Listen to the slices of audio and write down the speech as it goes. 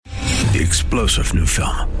The explosive new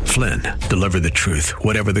film, Flynn, deliver the truth,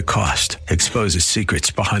 whatever the cost, exposes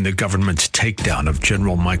secrets behind the government's takedown of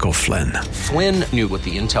General Michael Flynn. Flynn knew what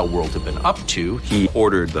the intel world had been up to. He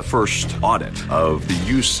ordered the first audit of the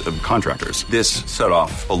use of contractors. This set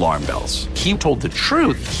off alarm bells. He told the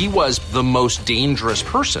truth. He was the most dangerous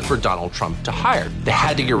person for Donald Trump to hire. They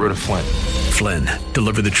had to get rid of Flynn. Flynn,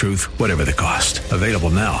 deliver the truth, whatever the cost. Available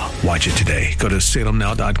now. Watch it today. Go to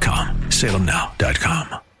salemnow.com.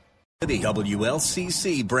 salemnow.com.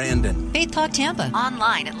 WLCC Brandon. Faith Talk Tampa.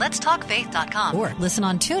 Online at letstalkfaith.com. Or listen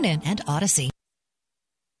on TuneIn and Odyssey.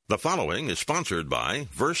 The following is sponsored by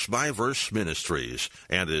Verse Ministries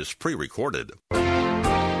and is pre-recorded.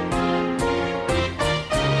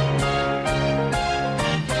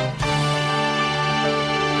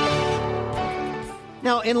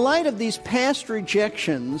 Now, in light of these past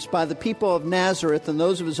rejections by the people of Nazareth and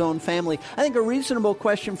those of his own family, I think a reasonable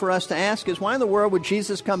question for us to ask is, why in the world would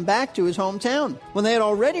Jesus come back to his hometown? When they had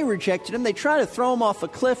already rejected him, they tried to throw him off a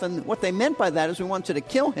cliff, and what they meant by that is we wanted to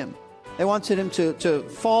kill him. They wanted him to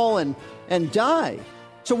fall and die.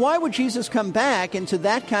 So why would Jesus come back into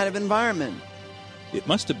that kind of environment? It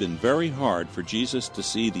must have been very hard for Jesus to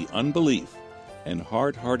see the unbelief and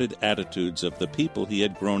hard-hearted attitudes of the people he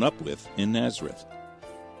had grown up with in Nazareth.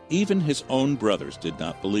 Even his own brothers did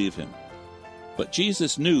not believe him. But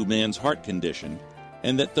Jesus knew man's heart condition,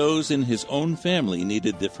 and that those in his own family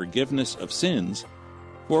needed the forgiveness of sins,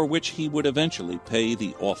 for which he would eventually pay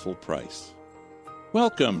the awful price.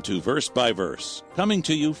 Welcome to Verse by Verse, coming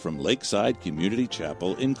to you from Lakeside Community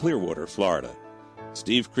Chapel in Clearwater, Florida.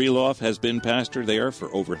 Steve Kreloff has been pastor there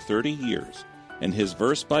for over 30 years, and his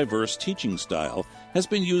verse-by-verse teaching style has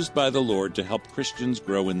been used by the Lord to help Christians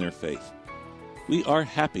grow in their faith. We are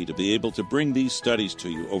happy to be able to bring these studies to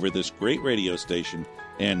you over this great radio station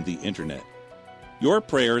and the Internet. Your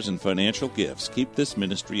prayers and financial gifts keep this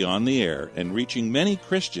ministry on the air and reaching many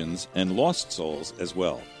Christians and lost souls as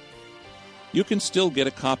well. You can still get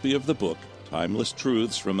a copy of the book, Timeless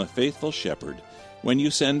Truths from a Faithful Shepherd, when you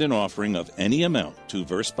send an offering of any amount to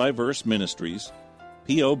Verse by Verse Ministries,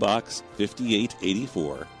 P.O. Box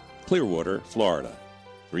 5884, Clearwater, Florida,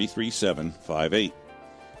 33758.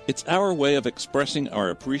 It's our way of expressing our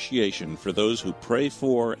appreciation for those who pray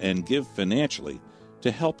for and give financially to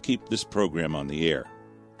help keep this program on the air.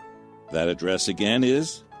 That address again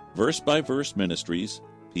is Verse by Verse Ministries,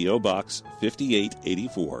 P.O. Box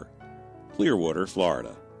 5884, Clearwater,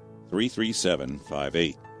 Florida,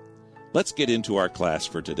 33758. Let's get into our class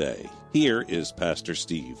for today. Here is Pastor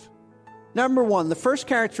Steve. Number one, the first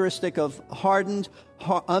characteristic of hardened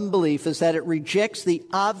unbelief is that it rejects the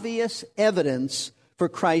obvious evidence for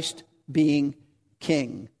Christ being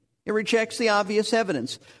king. It rejects the obvious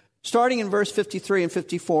evidence. Starting in verse 53 and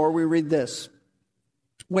 54, we read this.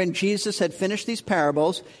 When Jesus had finished these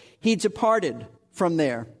parables, he departed from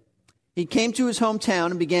there. He came to his hometown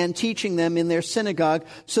and began teaching them in their synagogue,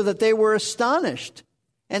 so that they were astonished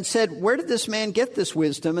and said, "Where did this man get this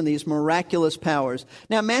wisdom and these miraculous powers?"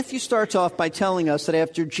 Now, Matthew starts off by telling us that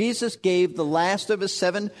after Jesus gave the last of his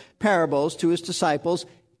 7 parables to his disciples,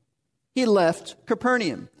 he left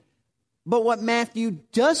Capernaum. But what Matthew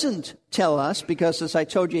doesn't tell us, because as I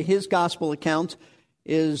told you, his gospel account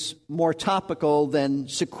is more topical than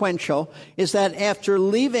sequential, is that after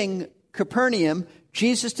leaving Capernaum,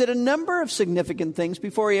 Jesus did a number of significant things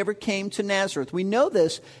before he ever came to Nazareth. We know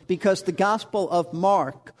this because the Gospel of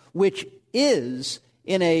Mark, which is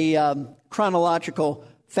in a chronological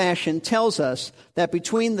fashion, tells us that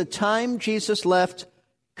between the time Jesus left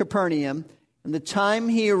Capernaum and the time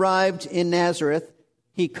he arrived in Nazareth,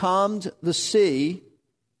 he calmed the sea,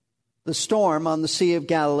 the storm on the Sea of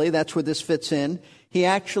Galilee. That's where this fits in. He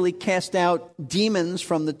actually cast out demons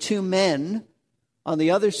from the 2 men on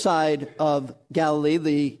the other side of Galilee,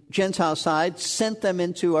 the Gentile side, sent them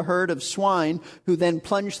into a herd of swine who then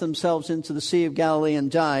plunged themselves into the Sea of Galilee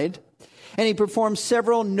and died. And he performed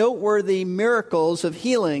several noteworthy miracles of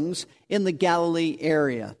healings in the Galilee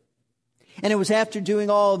area. And it was after doing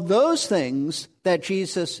all of those things that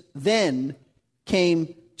Jesus then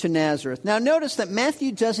came to Nazareth. Now notice that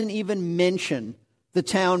Matthew doesn't even mention the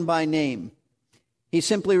town by name. He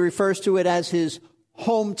simply refers to it as his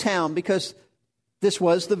hometown because this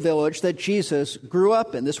was the village that Jesus grew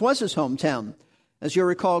up in. This was his hometown. As you'll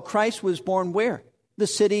recall, Christ was born where? The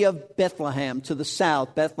city of Bethlehem to the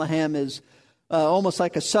south. Bethlehem is almost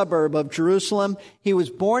like a suburb of Jerusalem. He was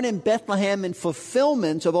born in Bethlehem in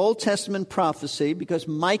fulfillment of Old Testament prophecy because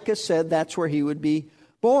Micah said that's where he would be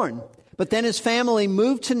born. But then his family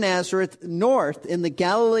moved to Nazareth north in the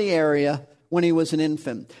Galilee area when he was an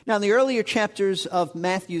infant. Now, in the earlier chapters of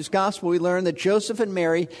Matthew's gospel, we learn that Joseph and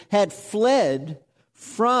Mary had fled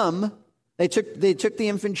from They took the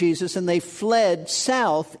infant Jesus and they fled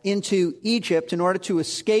south into Egypt in order to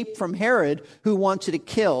escape from Herod, who wanted to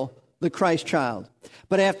kill the Christ child.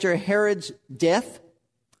 But after Herod's death,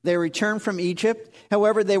 they returned from Egypt.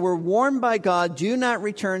 However, they were warned by God, do not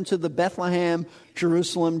return to the Bethlehem,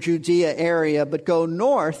 Jerusalem, Judea area, but go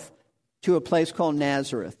north to a place called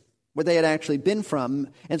Nazareth, where they had actually been from.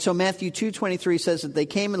 And so Matthew 2:23 says that they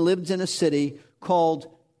came and lived in a city called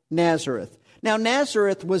Nazareth. Now,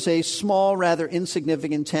 Nazareth was a small, rather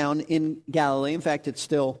insignificant town in Galilee. In fact, it's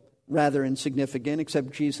still rather insignificant,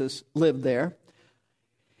 except Jesus lived there.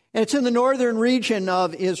 And it's in the northern region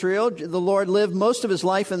of Israel. The Lord lived most of his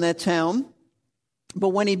life in that town. But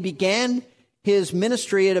when he began his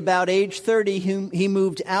ministry at about age 30, he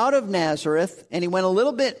moved out of Nazareth, and he went a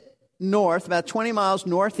little bit north, about 20 miles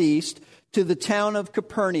northeast, to the town of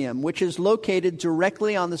Capernaum, which is located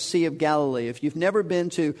directly on the Sea of Galilee. If you've never been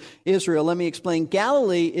to Israel, let me explain.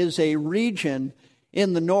 Galilee is a region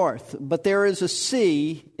in the north, but there is a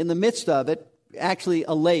sea in the midst of it, actually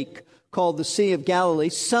a lake called the Sea of Galilee.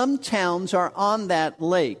 Some towns are on that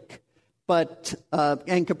lake,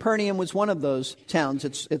 and Capernaum was one of those towns.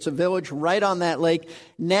 It's a village right on that lake.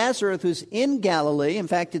 Nazareth was in Galilee. In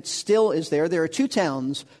fact, it still is there. There are two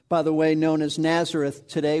towns, by the way, known as Nazareth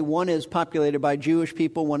today. One is populated by Jewish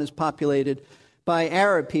people. One is populated by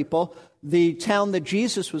Arab people. The town that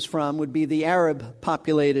Jesus was from would be the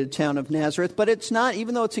Arab-populated town of Nazareth. But it's not,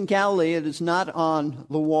 even though it's in Galilee, it is not on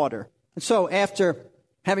the water. And so after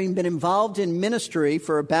having been involved in ministry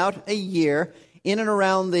for about a year in and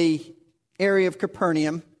around the area of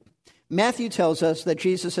Capernaum, Matthew tells us that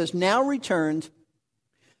Jesus has now returned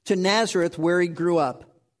to Nazareth where he grew up.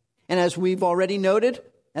 And as we've already noted,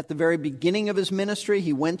 at the very beginning of his ministry,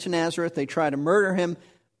 he went to Nazareth. They tried to murder him.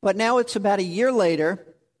 But now it's about a year later,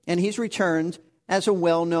 and he's returned as a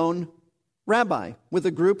well-known rabbi with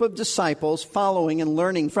a group of disciples following and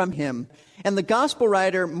learning from him. And the gospel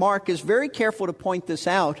writer Mark is very careful to point this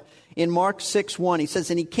out. In Mark 6:1, he says,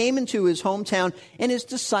 and he came into his hometown, and his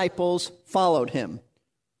disciples followed him.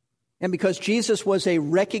 And because Jesus was a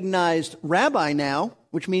recognized rabbi now,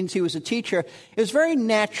 which means he was a teacher, it was very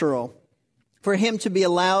natural for him to be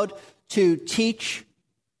allowed to teach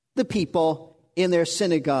the people in their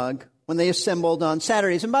synagogue when they assembled on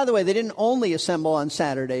Saturdays. And by the way, they didn't only assemble on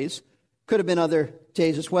Saturdays. Could have been other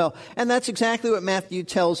days as well. And that's exactly what Matthew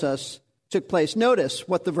tells us took place. Notice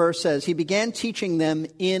what the verse says. He began teaching them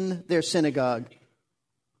in their synagogue.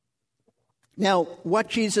 Now, what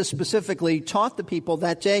Jesus specifically taught the people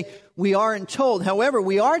that day, we aren't told. However,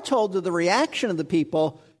 we are told of the reaction of the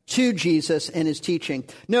people to Jesus and his teaching.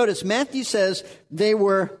 Notice, Matthew says they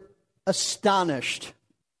were astonished.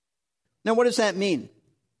 Now, what does that mean?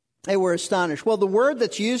 They were astonished. Well, the word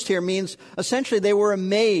that's used here means essentially they were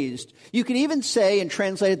amazed. You could even say and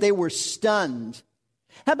translate it, they were stunned.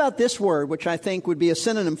 How about this word, which I think would be a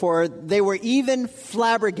synonym for it? They were even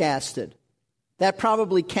flabbergasted. That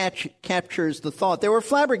probably captures the thought. They were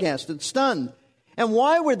flabbergasted, stunned. And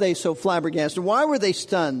why were they so flabbergasted? Why were they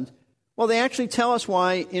stunned? Well, they actually tell us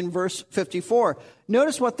why in verse 54.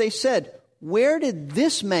 Notice what they said. Where did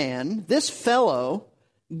this man, this fellow,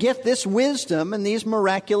 get this wisdom and these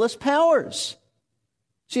miraculous powers?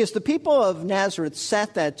 See, as the people of Nazareth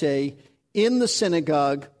sat that day in the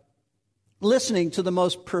synagogue, listening to the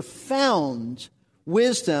most profound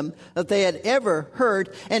wisdom that they had ever heard,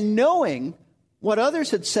 and knowing what others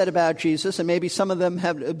had said about Jesus, and maybe some of them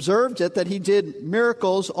have observed it, that he did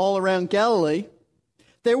miracles all around Galilee,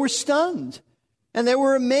 they were stunned and they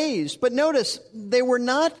were amazed. But notice, they were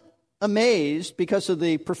not amazed because of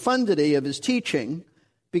the profundity of his teaching,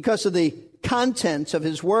 because of the contents of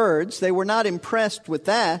his words. They were not impressed with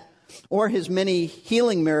that or his many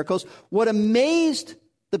healing miracles. What amazed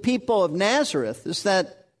the people of Nazareth is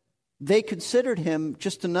that they considered him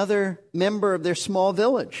just another member of their small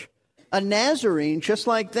village, a Nazarene just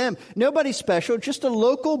like them. Nobody special, just a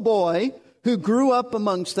local boy who grew up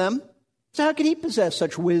amongst them. So how could he possess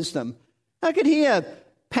such wisdom? How could he have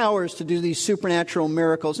powers to do these supernatural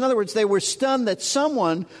miracles? In other words, they were stunned that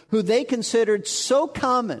someone who they considered so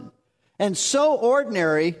common and so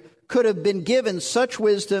ordinary could have been given such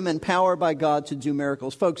wisdom and power by God to do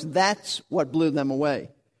miracles. Folks, that's what blew them away.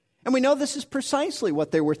 And we know this is precisely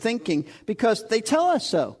what they were thinking because they tell us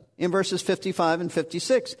so in verses 55 and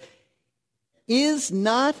 56. Is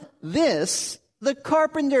not this the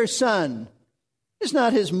carpenter's son? Is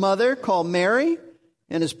not his mother called Mary,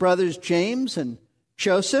 and his brothers James and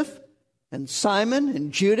Joseph and Simon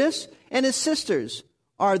and Judas and his sisters?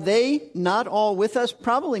 Are they not all with us?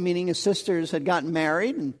 Probably meaning his sisters had gotten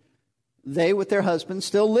married and they with their husbands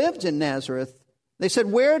still lived in Nazareth. They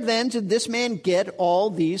said, "Where then did this man get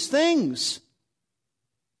all these things?"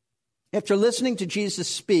 After listening to Jesus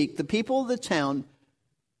speak, the people of the town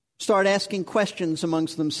start asking questions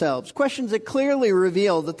amongst themselves, questions that clearly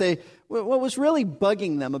reveal that what was really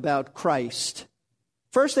bugging them about Christ.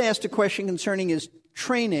 First, they asked a question concerning his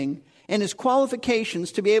training and his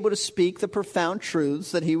qualifications to be able to speak the profound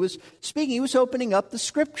truths that he was speaking. He was opening up the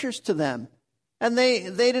Scriptures to them. And they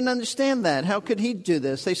didn't understand that. How could he do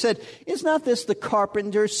this? They said, "Is not this the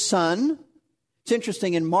carpenter's son?" It's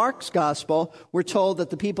interesting, in Mark's gospel, we're told that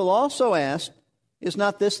the people also asked, "Is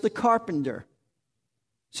not this the carpenter?"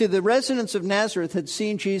 See, the residents of Nazareth had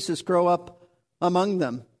seen Jesus grow up among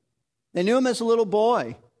them. They knew him as a little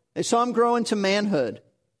boy. They saw him grow into manhood.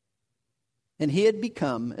 And he had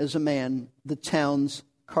become, as a man, the town's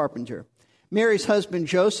carpenter. Mary's husband,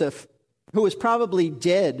 Joseph, who was probably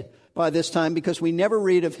dead by this time because we never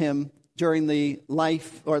read of him during the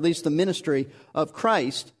life, or at least the ministry of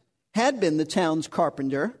Christ, had been the town's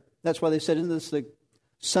carpenter. That's why they said, "Isn't this the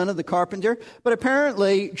son of the carpenter?" But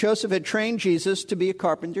apparently, Joseph had trained Jesus to be a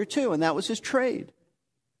carpenter too, and that was his trade.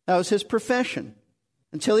 That was his profession,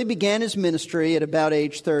 until he began his ministry at about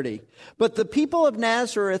age 30. But the people of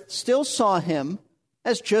Nazareth still saw him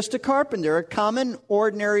as just a carpenter, a common,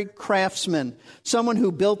 ordinary craftsman, someone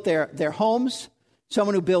who built their homes,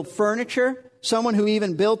 someone who built furniture, someone who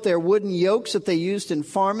even built their wooden yokes that they used in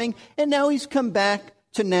farming. And now he's come back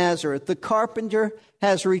to Nazareth. The carpenter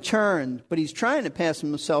has returned, but he's trying to pass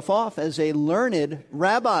himself off as a learned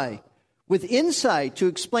rabbi with insight to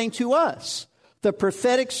explain to us the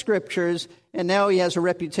prophetic Scriptures, and now he has a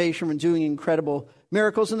reputation for doing incredible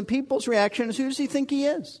miracles. And the people's reaction is, who does he think he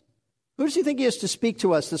is? Who does he think he is to speak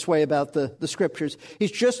to us this way about the Scriptures?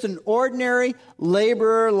 He's just an ordinary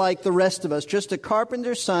laborer like the rest of us, just a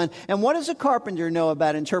carpenter's son. And what does a carpenter know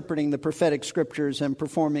about interpreting the prophetic Scriptures and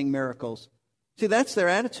performing miracles? See, that's their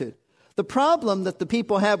attitude. The problem that the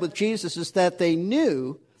people had with Jesus is that they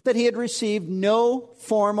knew that he had received no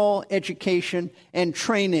formal education and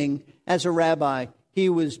training as a rabbi. He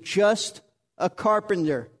was just a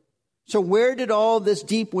carpenter. So where did all this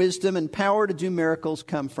deep wisdom and power to do miracles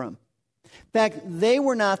come from? In fact, they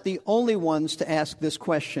were not the only ones to ask this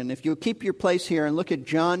question. If you'll keep your place here and look at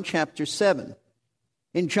John chapter 7.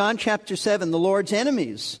 In John chapter 7, the Lord's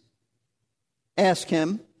enemies ask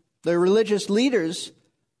him, the religious leaders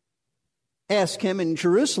ask him in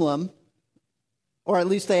Jerusalem, or at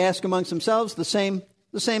least they ask amongst themselves the same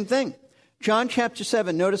thing. John chapter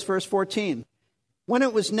 7, notice verse 14. When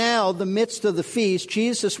it was now the midst of the feast,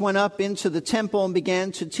 Jesus went up into the temple and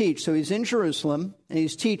began to teach. So he's in Jerusalem, and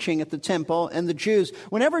he's teaching at the temple. And the Jews,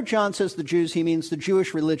 whenever John says the Jews, he means the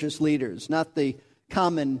Jewish religious leaders, not the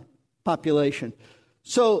common population.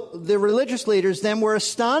 So the religious leaders then were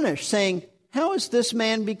astonished, saying, "How has this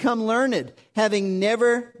man become learned, having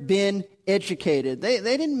never been educated?" They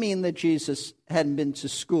didn't mean that Jesus hadn't been to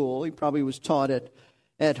school. He probably was taught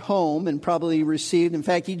at home and probably received, in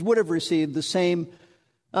fact, he would have received the same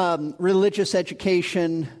religious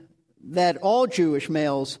education that all Jewish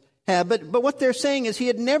males have. But what they're saying is he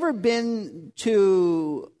had never been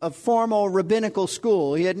to a formal rabbinical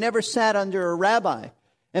school. He had never sat under a rabbi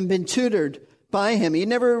and been tutored by him. He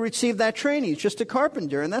never received that training. He's just a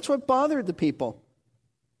carpenter, and that's what bothered the people.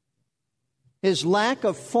 His lack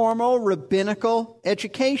of formal rabbinical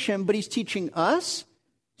education, but he's teaching us.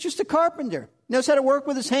 He's just a carpenter. He knows how to work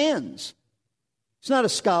with his hands. He's not a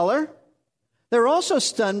scholar. They're also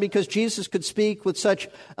stunned because Jesus could speak with such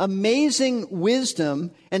amazing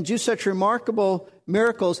wisdom and do such remarkable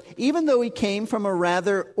miracles, even though he came from a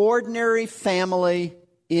rather ordinary family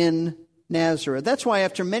in Nazareth. That's why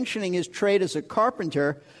after mentioning his trade as a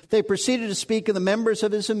carpenter, they proceeded to speak of the members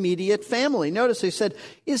of his immediate family. Notice they said,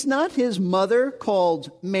 "Is not his mother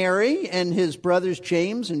called Mary, and his brothers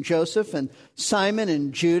James and Joseph and Simon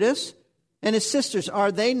and Judas? And his sisters,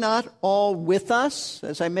 are they not all with us?"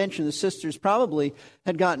 As I mentioned, the sisters probably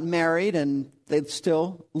had gotten married and they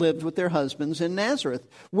still lived with their husbands in Nazareth.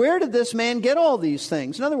 Where did this man get all these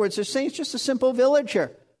things? In other words, they're saying he's just a simple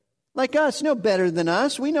villager. Like us, no better than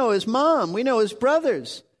us. We know his mom. We know his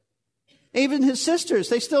brothers. Even his sisters,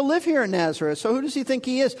 they still live here in Nazareth. So who does he think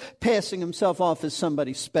he is, passing himself off as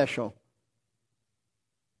somebody special?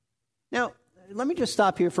 Now, let me just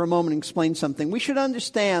stop here for a moment and explain something. We should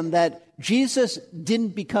understand that Jesus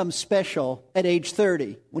didn't become special at age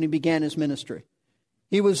 30 when he began his ministry.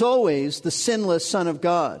 He was always the sinless Son of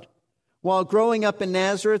God. While growing up in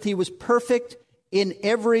Nazareth, he was perfect in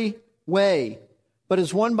every way. But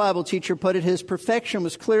as one Bible teacher put it, his perfection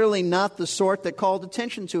was clearly not the sort that called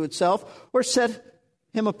attention to itself or set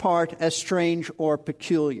him apart as strange or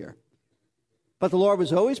peculiar. But the Lord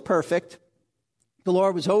was always perfect, The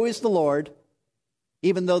Lord was always the Lord,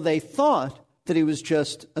 even though they thought that he was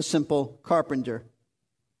just a simple carpenter.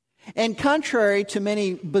 And contrary to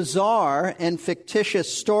many bizarre and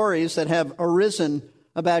fictitious stories that have arisen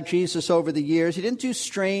about Jesus over the years, he didn't do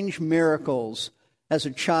strange miracles as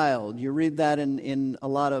a child. You read that in a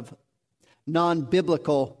lot of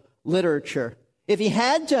non-biblical literature. If he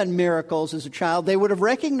had done miracles as a child, they would have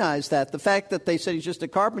recognized that. The fact that they said he's just a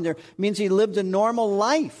carpenter means he lived a normal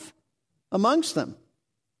life amongst them.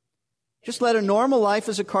 Just led a normal life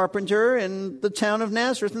as a carpenter in the town of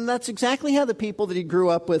Nazareth. And that's exactly how the people that he grew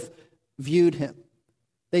up with viewed him.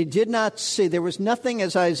 They did not see, there was nothing,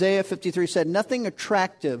 as Isaiah 53 said, nothing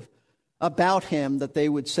attractive about him that they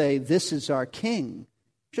would say, this is our king.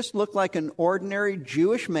 Just looked like an ordinary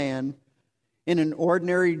Jewish man in an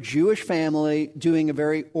ordinary Jewish family doing a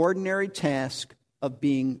very ordinary task of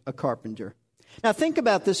being a carpenter. Now think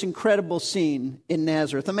about this incredible scene in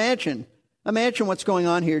Nazareth. Imagine what's going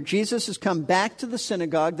on here. Jesus has come back to the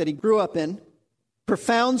synagogue that he grew up in.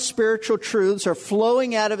 Profound spiritual truths are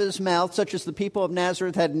flowing out of his mouth, such as the people of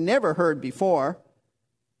Nazareth had never heard before.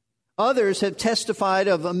 Others have testified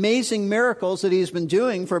of amazing miracles that he's been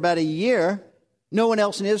doing for about a year. No one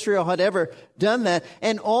else in Israel had ever done that.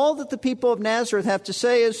 And all that the people of Nazareth have to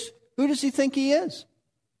say is, who does he think he is?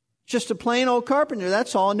 Just a plain old carpenter,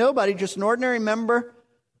 that's all. Nobody, just an ordinary member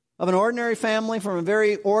of an ordinary family from a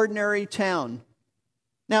very ordinary town.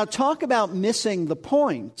 Now, talk about missing the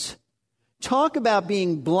point. Talk about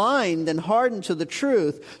being blind and hardened to the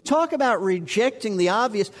truth. Talk about rejecting the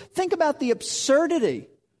obvious. Think about the absurdity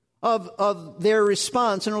of their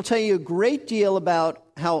response, and it'll tell you a great deal about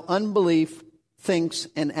how unbelief thinks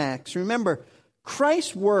and acts. Remember,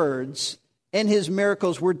 Christ's words and his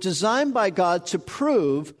miracles were designed by God to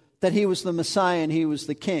prove that he was the Messiah and he was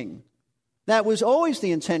the King. That was always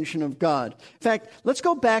the intention of God. In fact, let's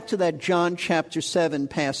go back to that John chapter 7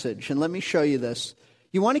 passage, and let me show you this.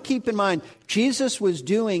 You want to keep in mind, Jesus was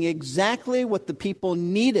doing exactly what the people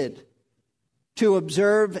needed to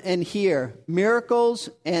observe and hear, miracles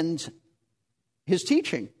and his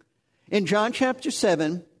teaching. In John chapter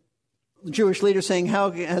 7, the Jewish leader saying,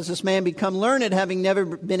 how has this man become learned, having never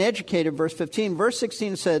been educated? Verse 15. Verse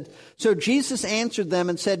 16 said, so Jesus answered them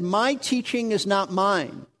and said, my teaching is not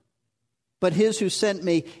mine, but his who sent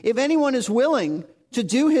me. If anyone is willing to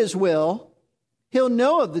do his will, he'll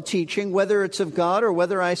know of the teaching, whether it's of God or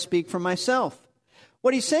whether I speak for myself.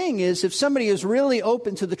 What he's saying is, if somebody is really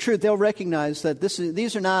open to the truth, they'll recognize that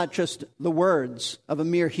these are not just the words of a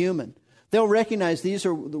mere human. They'll recognize these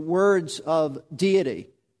are the words of deity.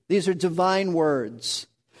 These are divine words.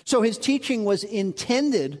 So his teaching was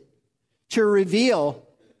intended to reveal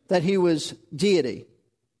that he was deity.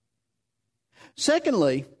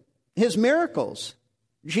 Secondly, his miracles.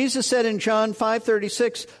 Jesus said in John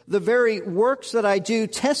 5:36, the very works that I do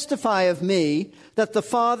testify of me, that the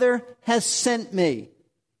Father has sent me.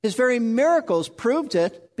 His very miracles proved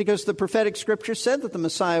it, because the prophetic scripture said that the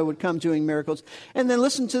Messiah would come doing miracles. And then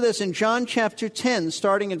listen to this. In John chapter 10,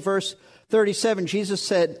 starting at verse 37, Jesus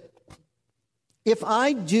said, if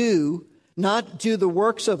I do not do the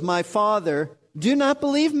works of my Father, do not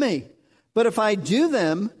believe me. But if I do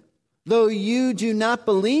them, though you do not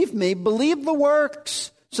believe me, believe the works,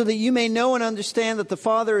 so that you may know and understand that the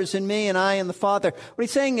Father is in me and I in the Father. What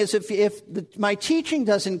he's saying is, if my teaching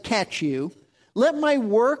doesn't catch you, let my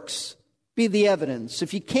works be the evidence.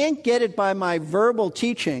 If you can't get it by my verbal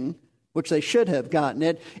teaching, which they should have gotten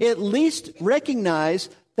it, at least recognize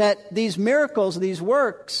that these miracles, these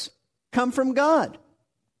works, come from God.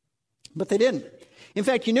 But they didn't. In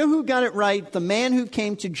fact, you know who got it right? The man who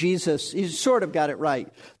came to Jesus, he sort of got it right.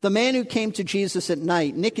 The man who came to Jesus at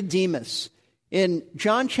night, Nicodemus. In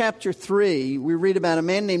John chapter 3, we read about a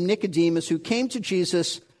man named Nicodemus who came to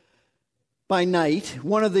Jesus by night,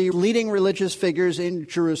 one of the leading religious figures in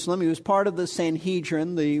Jerusalem. He was part of the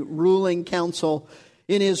Sanhedrin, the ruling council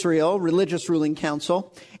in Israel, religious ruling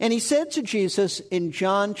council. And he said to Jesus in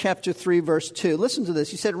John chapter 3, verse 2, listen to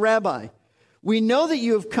this. He said, Rabbi, we know that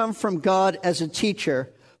you have come from God as a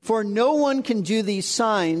teacher, for no one can do these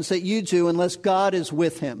signs that you do unless God is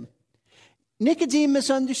with him. Nicodemus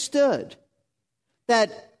understood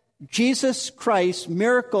that Jesus Christ's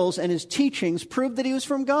miracles and his teachings proved that he was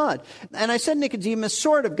from God. And I said Nicodemus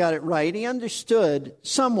sort of got it right. He understood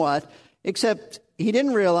somewhat, except he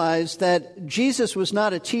didn't realize that Jesus was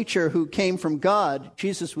not a teacher who came from God.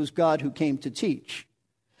 Jesus was God who came to teach.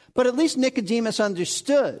 But at least Nicodemus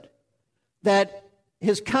understood that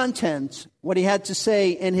his content, what he had to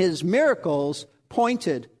say, and his miracles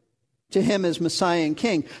pointed to him as Messiah and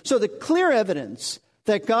King. So the clear evidence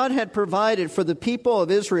that God had provided for the people of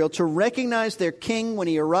Israel to recognize their king when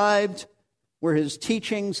he arrived were his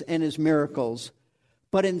teachings and his miracles.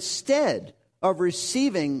 But instead of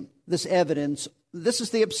receiving this evidence, this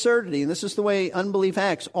is the absurdity, and this is the way unbelief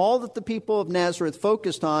acts. All that the people of Nazareth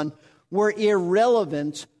focused on were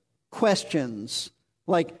irrelevant questions.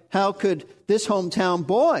 Like, how could this hometown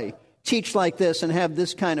boy teach like this and have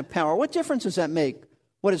this kind of power? What difference does that make,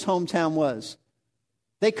 what his hometown was?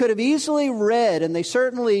 They could have easily read, and they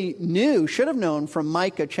certainly knew, should have known from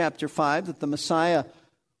Micah chapter 5, that the Messiah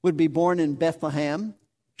would be born in Bethlehem.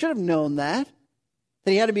 Should have known that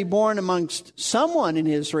he had to be born amongst someone in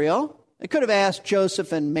Israel. They could have asked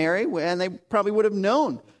Joseph and Mary, and they probably would have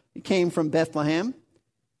known he came from Bethlehem.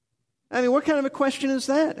 I mean, what kind of a question is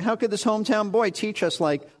that? How could this hometown boy teach us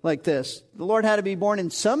like this? The Lord had to be born in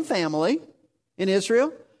some family in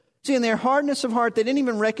Israel. See, in their hardness of heart, they didn't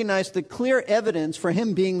even recognize the clear evidence for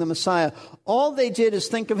him being the Messiah. All they did is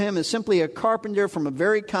think of him as simply a carpenter from a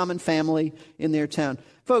very common family in their town.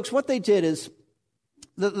 Folks, what they did is,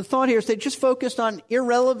 the thought here is they just focused on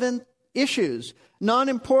irrelevant issues,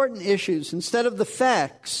 non-important issues, instead of the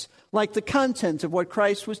facts, like the content of what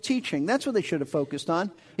Christ was teaching. That's what they should have focused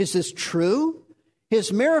on. Is this true?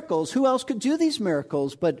 His miracles, who else could do these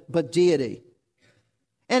miracles but deity?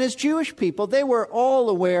 And as Jewish people, they were all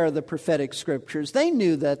aware of the prophetic scriptures. They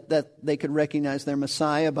knew that they could recognize their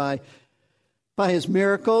Messiah by his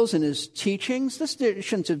miracles and his teachings. This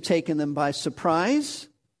shouldn't have taken them by surprise.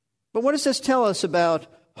 But what does this tell us about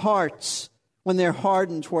hearts when they're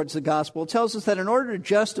hardened towards the gospel? It tells us that in order to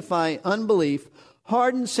justify unbelief,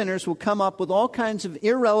 hardened sinners will come up with all kinds of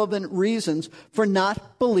irrelevant reasons for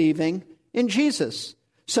not believing in Jesus,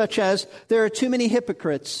 such as there are too many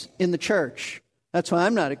hypocrites in the church. That's why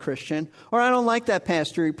I'm not a Christian. Or I don't like that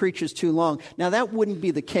pastor, he preaches too long. Now, that wouldn't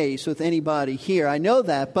be the case with anybody here. I know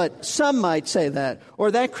that, but some might say that.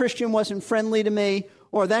 Or that Christian wasn't friendly to me.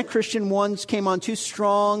 Or that Christian once came on too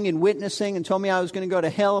strong in witnessing and told me I was going to go to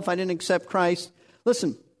hell if I didn't accept Christ.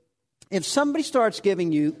 Listen, if somebody starts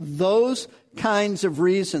giving you those kinds of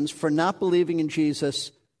reasons for not believing in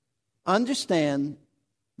Jesus, understand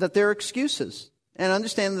that they're excuses. And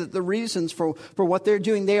understand that the reasons for what they're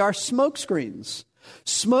doing, they are smokescreens.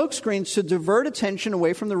 Smokescreens to divert attention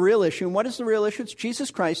away from the real issue. And what is the real issue? It's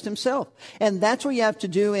Jesus Christ himself. And that's what you have to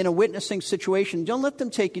do in a witnessing situation. Don't let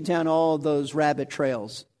them take you down all of those rabbit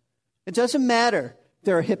trails. It doesn't matter if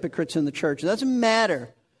there are hypocrites in the church. It doesn't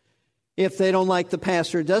matter if they don't like the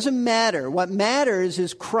pastor. It doesn't matter. What matters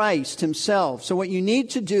is Christ himself. So what you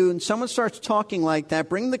need to do, and someone starts talking like that,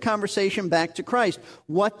 bring the conversation back to Christ.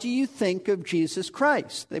 What do you think of Jesus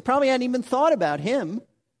Christ? They probably hadn't even thought about him.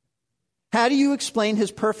 How do you explain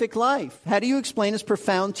his perfect life? How do you explain his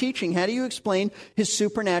profound teaching? How do you explain his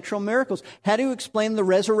supernatural miracles? How do you explain the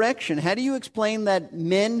resurrection? How do you explain that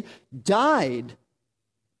men died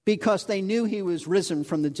because they knew he was risen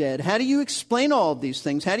from the dead? How do you explain all of these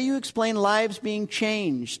things? How do you explain lives being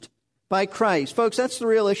changed by Christ? Folks, that's the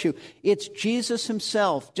real issue. It's Jesus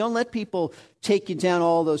himself. Don't let people take you down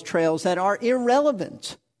all those trails that are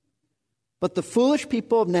irrelevant. But the foolish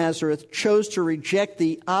people of Nazareth chose to reject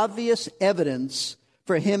the obvious evidence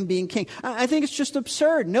for him being king. I think it's just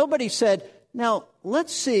absurd. Nobody said, now,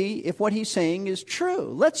 let's see if what he's saying is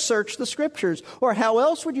true. Let's search the scriptures. Or how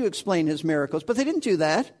else would you explain his miracles? But they didn't do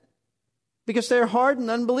that because they're hardened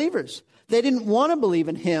unbelievers. They didn't want to believe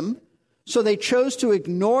in him, so they chose to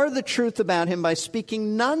ignore the truth about him by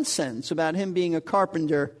speaking nonsense about him being a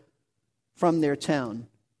carpenter from their town.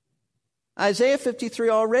 Isaiah 53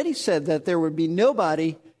 already said that there would be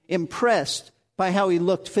nobody impressed by how he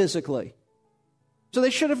looked physically. So they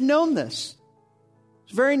should have known this.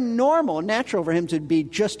 It's very normal and natural for him to be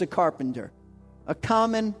just a carpenter, a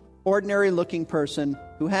common, ordinary-looking person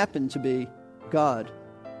who happened to be God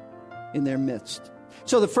in their midst.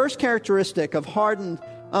 So the first characteristic of hardened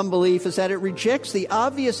unbelief is that it rejects the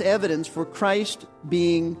obvious evidence for Christ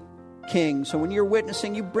being king. So when you're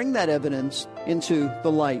witnessing, you bring that evidence into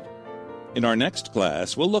the light. In our next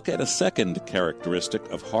class, we'll look at a second characteristic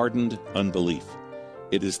of hardened unbelief.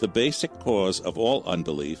 It is the basic cause of all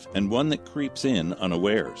unbelief and one that creeps in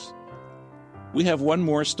unawares. We have one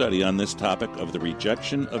more study on this topic of the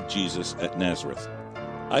rejection of Jesus at Nazareth.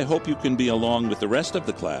 I hope you can be along with the rest of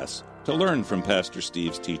the class to learn from Pastor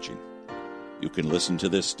Steve's teaching. You can listen to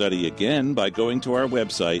this study again by going to our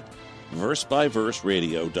website,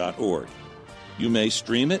 versebyverseradio.org. You may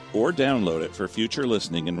stream it or download it for future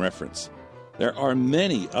listening and reference. There are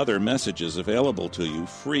many other messages available to you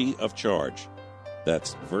free of charge.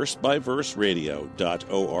 That's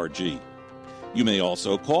versebyverseradio.org. You may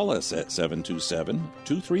also call us at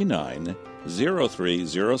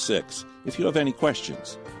 727-239-0306 if you have any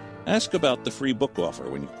questions. Ask about the free book offer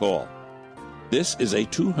when you call. This is a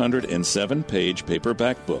 207-page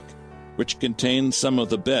paperback book, which contains some of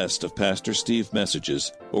the best of Pastor Steve's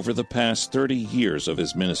messages over the past 30 years of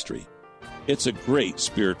his ministry. It's a great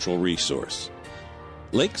spiritual resource.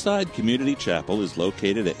 Lakeside Community Chapel is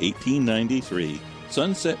located at 1893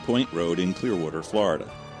 Sunset Point Road in Clearwater, Florida.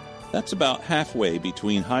 That's about halfway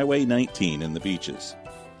between Highway 19 and the beaches.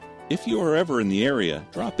 If you are ever in the area,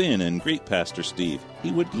 drop in and greet Pastor Steve.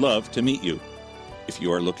 He would love to meet you. If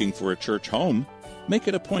you are looking for a church home, make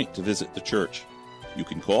it a point to visit the church. You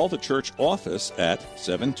can call the church office at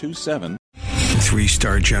 727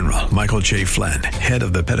 Three-star General Michael J. Flynn, head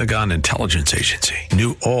of the Pentagon Intelligence Agency,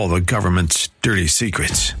 knew all the government's dirty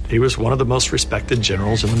secrets. He was one of the most respected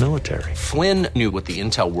generals in the military. Flynn knew what the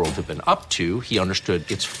intel world had been up to. He understood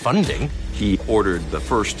its funding. He ordered the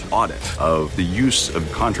first audit of the use of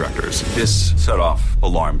contractors. This set off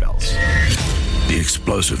alarm bells. The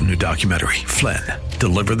explosive new documentary, Flynn,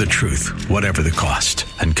 Deliver the Truth, Whatever the Cost,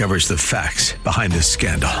 uncovers the facts behind this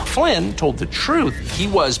scandal. Flynn told the truth. He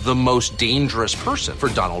was the most dangerous person for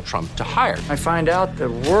Donald Trump to hire. I find out the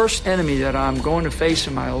worst enemy that I'm going to face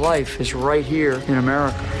in my life is right here in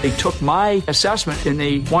America. They took my assessment and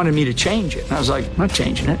they wanted me to change it. And I was like, I'm not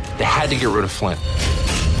changing it. They had to get rid of Flynn.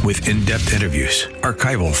 With in-depth interviews,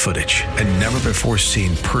 archival footage, and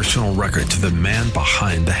never-before-seen personal records of the man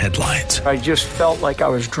behind the headlines. I just felt like I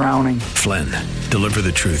was drowning. Flynn, Deliver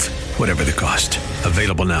the Truth, Whatever the Cost.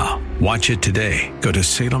 Available now. Watch it today. Go to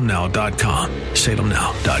salemnow.com.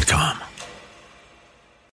 salemnow.com.